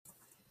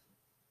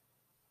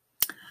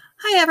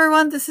Hi,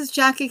 everyone. This is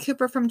Jackie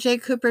Cooper from J.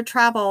 Cooper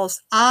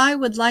Travels. I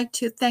would like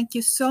to thank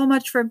you so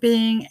much for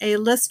being a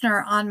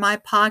listener on my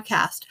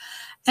podcast.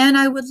 And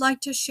I would like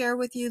to share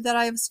with you that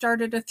I have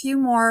started a few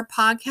more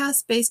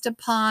podcasts based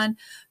upon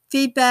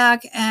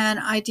feedback and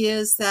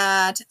ideas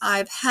that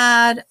I've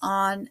had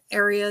on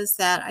areas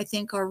that I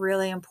think are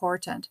really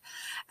important.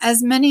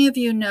 As many of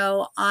you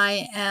know,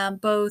 I am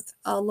both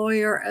a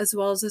lawyer as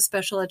well as a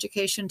special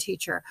education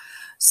teacher.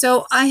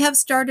 So I have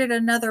started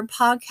another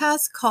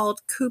podcast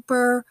called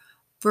Cooper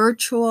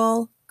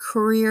Virtual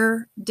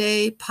Career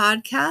Day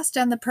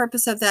podcast. And the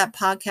purpose of that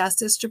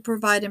podcast is to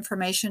provide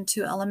information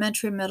to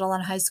elementary, middle,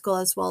 and high school,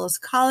 as well as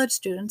college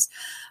students,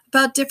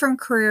 about different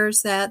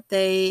careers that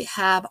they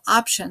have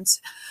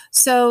options.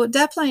 So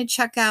definitely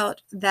check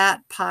out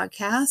that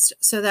podcast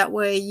so that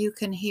way you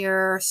can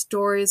hear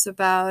stories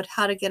about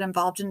how to get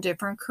involved in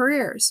different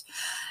careers.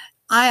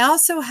 I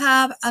also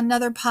have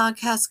another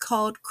podcast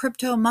called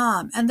Crypto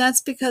Mom, and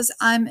that's because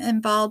I'm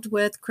involved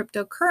with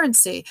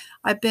cryptocurrency.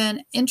 I've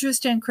been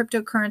interested in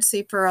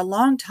cryptocurrency for a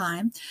long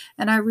time,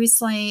 and I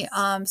recently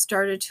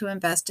started to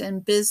invest in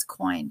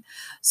Bitcoin.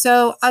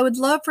 So I would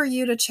love for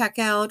you to check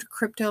out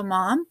Crypto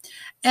Mom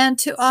and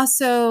to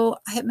also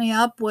hit me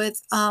up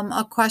with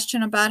a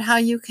question about how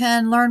you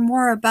can learn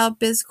more about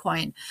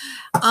Bitcoin.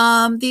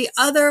 The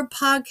other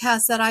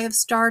podcast that I have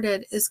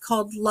started is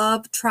called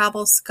Love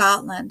Travel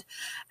Scotland.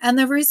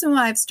 And the reason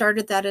why I've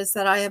started that is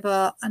that I have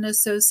an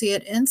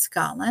associate in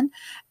Scotland,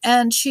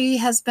 and she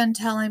has been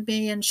telling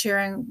me and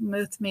sharing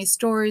with me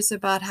stories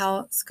about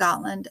how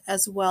Scotland,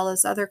 as well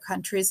as other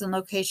countries and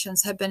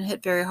locations, have been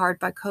hit very hard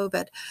by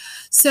COVID.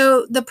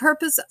 So the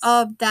purpose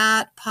of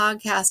that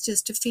podcast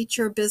is to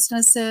feature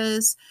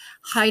businesses,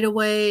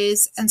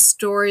 hideaways, and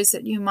stories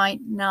that you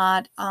might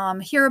not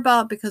hear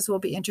about because we'll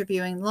be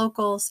interviewing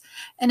locals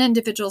and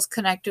individuals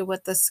connected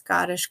with the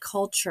Scottish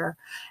culture.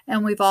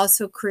 And we've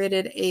also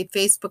created a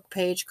Facebook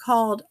page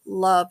called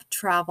Love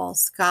Travel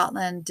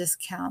Scotland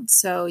Discount.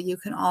 So you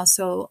can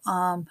also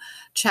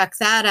check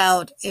that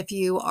out if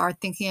you are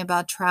thinking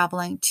about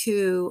traveling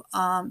to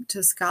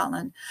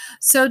Scotland.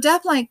 So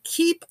definitely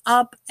keep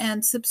up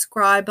and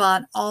subscribe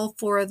on all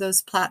four of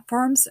those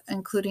platforms,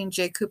 including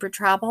J. Cooper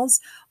Travels.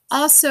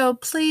 Also,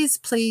 please,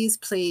 please,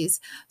 please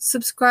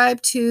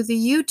subscribe to the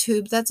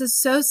YouTube that's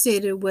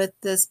associated with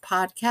this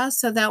podcast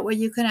so that way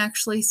you can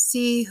actually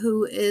see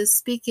who is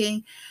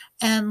speaking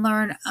and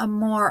learn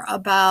more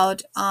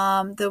about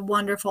the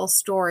wonderful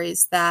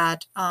stories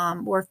that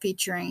we're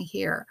featuring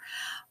here.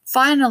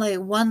 Finally,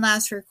 one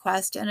last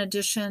request in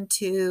addition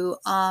to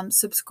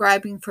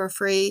subscribing for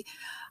free.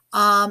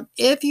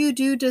 If you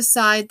do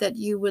decide that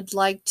you would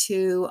like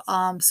to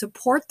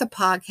support the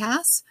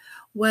podcast,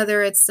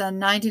 whether it's a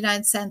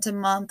 99 cents a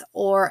month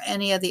or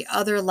any of the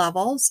other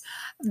levels,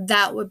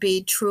 that would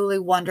be truly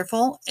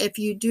wonderful. If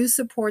you do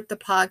support the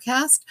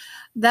podcast,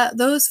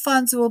 those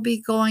funds will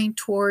be going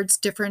towards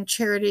different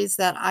charities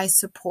that I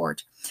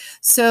support.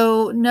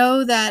 So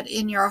know that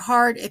in your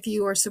heart, if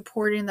you are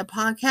supporting the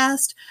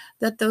podcast,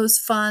 that those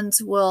funds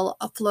will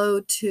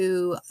flow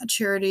to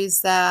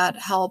charities that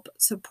help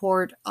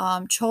support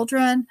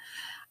children,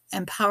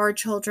 empower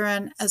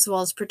children, as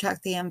well as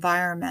protect the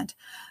environment.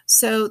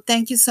 So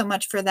thank you so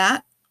much for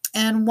that.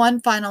 And one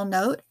final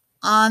note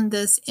on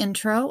this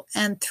intro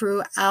and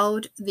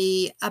throughout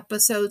the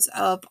episodes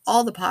of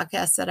all the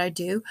podcasts that I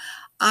do,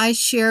 I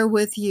share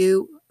with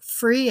you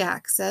free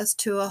access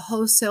to a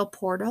wholesale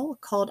portal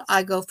called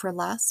I Go for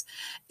Less.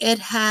 It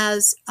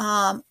has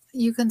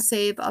you can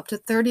save up to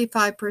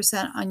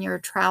 35% on your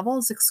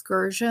travels,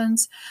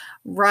 excursions,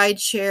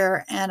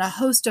 rideshare, and a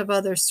host of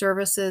other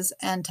services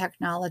and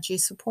technology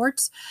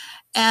supports.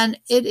 And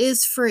it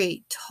is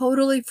free,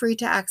 totally free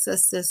to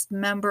access this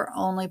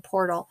member-only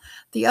portal.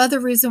 The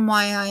other reason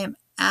why I am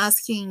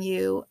asking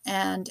you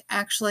and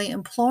actually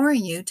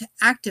imploring you to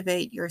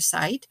activate your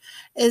site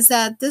is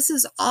that this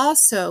is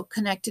also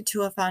connected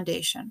to a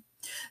foundation.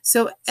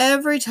 So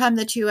every time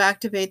that you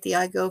activate the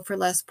I Go for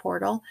Less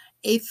portal,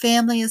 a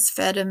family is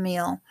fed a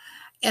meal.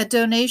 A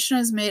donation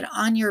is made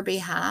on your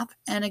behalf.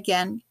 And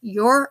again,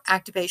 your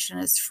activation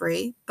is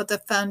free, but the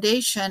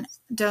foundation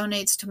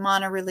donates to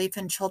Mana Relief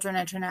and Children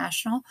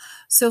International.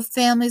 So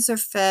families are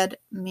fed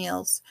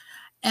meals.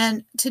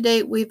 And to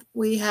date,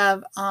 we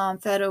have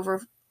fed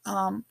over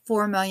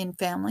 4 million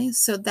families.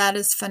 So that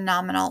is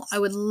phenomenal. I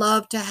would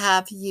love to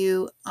have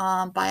you,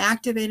 by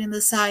activating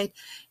the site,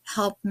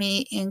 help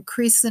me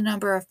increase the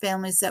number of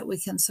families that we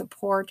can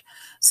support.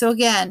 So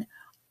again,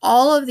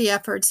 all of the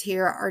efforts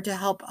here are to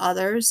help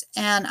others.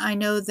 And I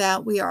know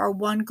that we are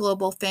one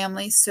global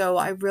family. So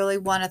I really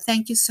want to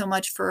thank you so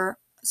much for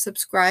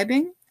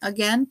subscribing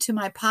again to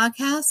my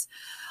podcast,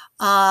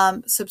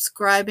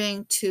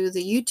 subscribing to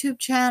the YouTube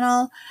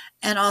channel,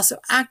 and also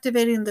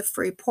activating the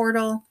free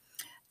portal.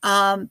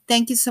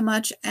 Thank you so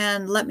much.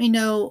 And let me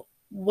know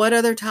what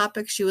other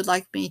topics you would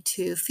like me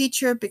to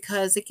feature,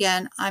 because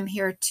again, I'm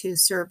here to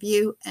serve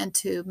you and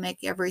to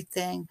make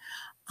everything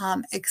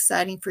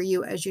exciting for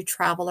you as you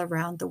travel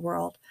around the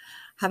world.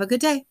 Have a good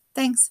day.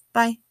 Thanks.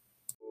 Bye.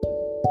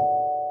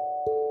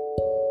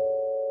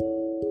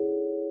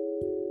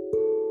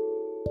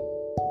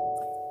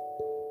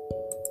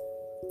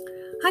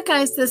 Hi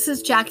guys, this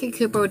is Jackie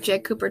Cooper with J.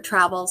 Cooper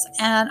Travels,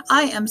 and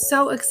I am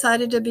so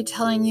excited to be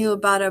telling you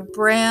about a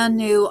brand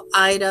new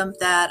item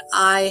that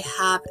I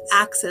have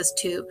access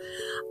to.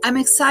 I'm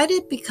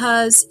excited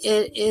because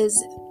it is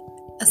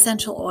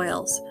essential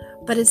oils,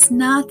 but it's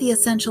not the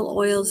essential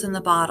oils in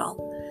the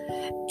bottle.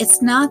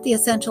 It's not the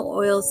essential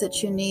oils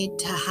that you need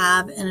to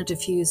have in a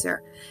diffuser.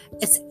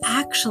 It's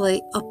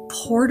actually a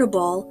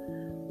portable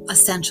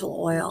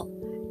essential oil.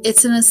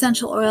 It's an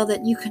essential oil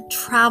that you can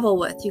travel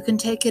with. You can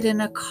take it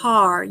in a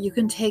car. You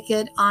can take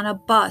it on a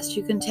bus.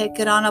 You can take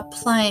it on a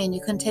plane.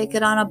 You can take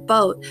it on a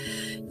boat.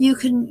 You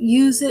can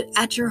use it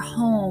at your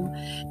home.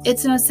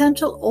 It's an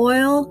essential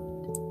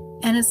oil,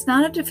 and it's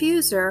not a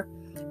diffuser.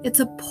 It's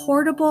a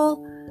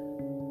portable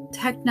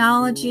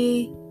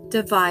technology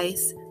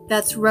device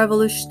that's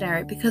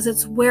revolutionary because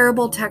it's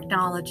wearable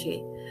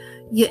technology.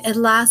 It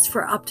lasts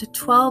for up to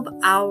 12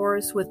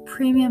 hours with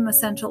premium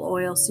essential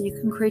oils, so you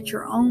can create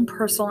your own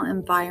personal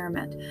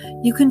environment.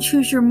 You can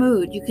choose your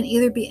mood. You can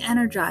either be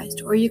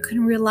energized, or you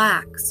can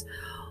relax,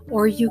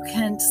 or you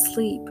can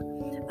sleep.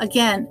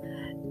 Again,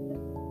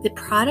 the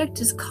product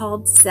is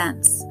called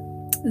Zence.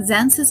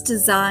 Zence is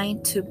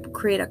designed to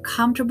create a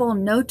comfortable,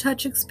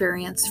 no-touch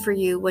experience for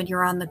you when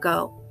you're on the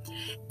go.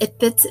 It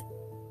fits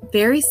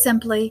very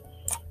simply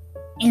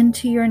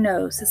into your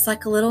nose. It's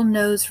like a little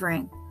nose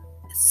ring.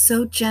 It's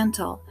so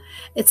gentle.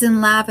 It's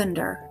in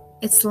lavender,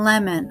 it's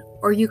lemon,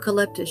 or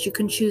eucalyptus. You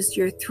can choose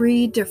your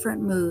 3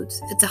 different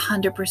moods. It's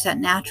 100%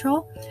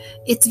 natural.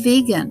 It's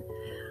vegan.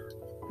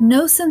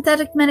 No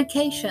synthetic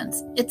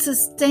medications. It's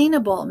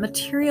sustainable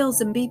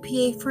materials and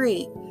BPA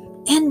free.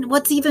 And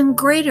what's even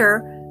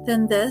greater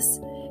than this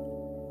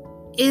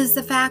is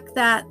the fact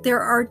that there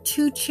are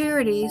 2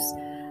 charities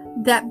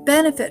that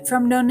benefit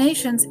from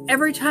donations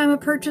every time a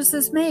purchase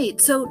is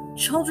made. So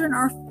children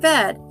are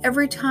fed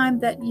every time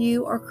that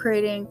you are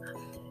creating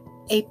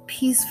a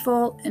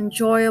peaceful,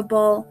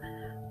 enjoyable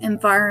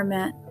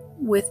environment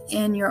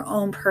within your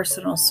own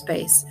personal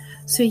space.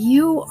 So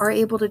you are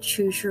able to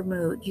choose your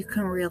mood. You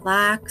can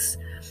relax,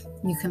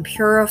 you can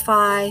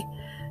purify,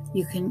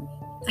 you can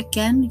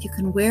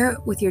wear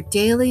it with your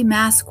daily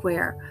mask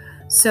wear.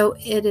 So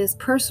it is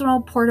personal,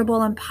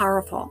 portable, and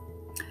powerful.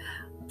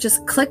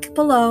 Just click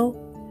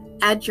below,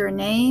 add your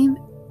name,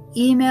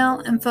 email,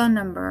 and phone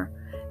number,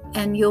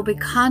 and you'll be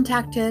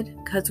contacted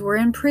because we're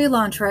in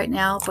pre-launch right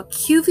now. But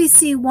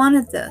QVC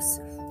wanted this.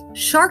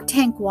 Shark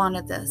Tank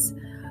wanted this.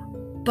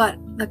 But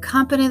the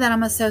company that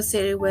I'm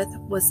associated with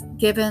was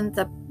given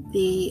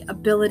the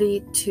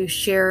ability to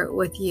share it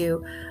with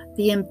you.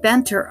 The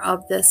inventor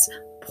of this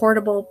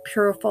portable,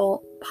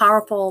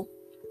 powerful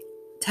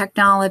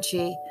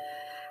technology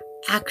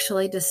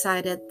actually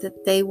decided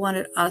that they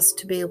wanted us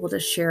to be able to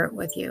share it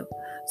with you.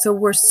 So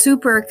we're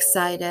super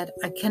excited.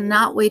 I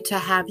cannot wait to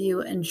have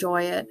you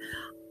enjoy it.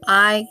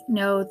 I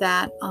know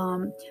that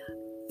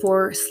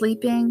for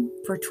sleeping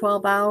for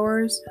 12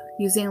 hours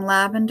using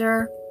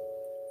lavender,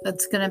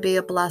 that's going to be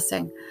a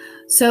blessing.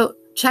 So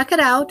check it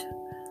out.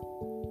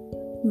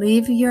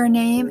 Leave your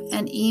name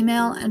and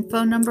email and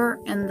phone number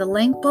in the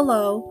link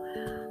below,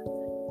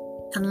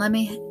 and let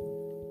me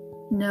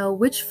know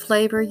which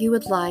flavor you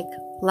would like,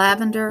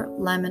 lavender,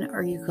 lemon,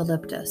 or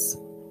eucalyptus.